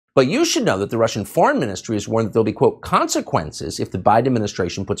But you should know that the Russian Foreign Ministry has warned that there'll be, quote, consequences if the Biden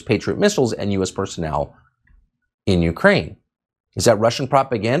administration puts Patriot missiles and U.S. personnel in Ukraine. Is that Russian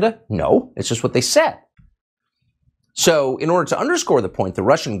propaganda? No, it's just what they said. So in order to underscore the point, the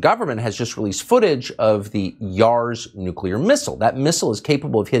Russian government has just released footage of the Yars nuclear missile. That missile is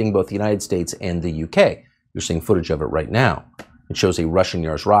capable of hitting both the United States and the UK. You're seeing footage of it right now. It shows a Russian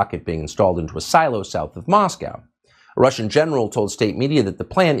Yars rocket being installed into a silo south of Moscow. A Russian general told state media that the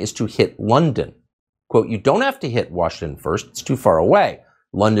plan is to hit London. Quote, you don't have to hit Washington first. It's too far away.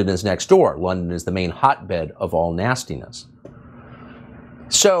 London is next door. London is the main hotbed of all nastiness.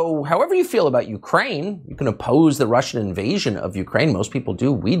 So however you feel about Ukraine, you can oppose the Russian invasion of Ukraine. Most people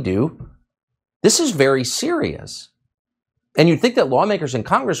do. We do. This is very serious. And you'd think that lawmakers in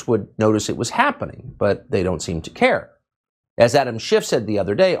Congress would notice it was happening, but they don't seem to care. As Adam Schiff said the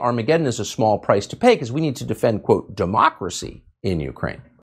other day, Armageddon is a small price to pay because we need to defend, quote, democracy in Ukraine.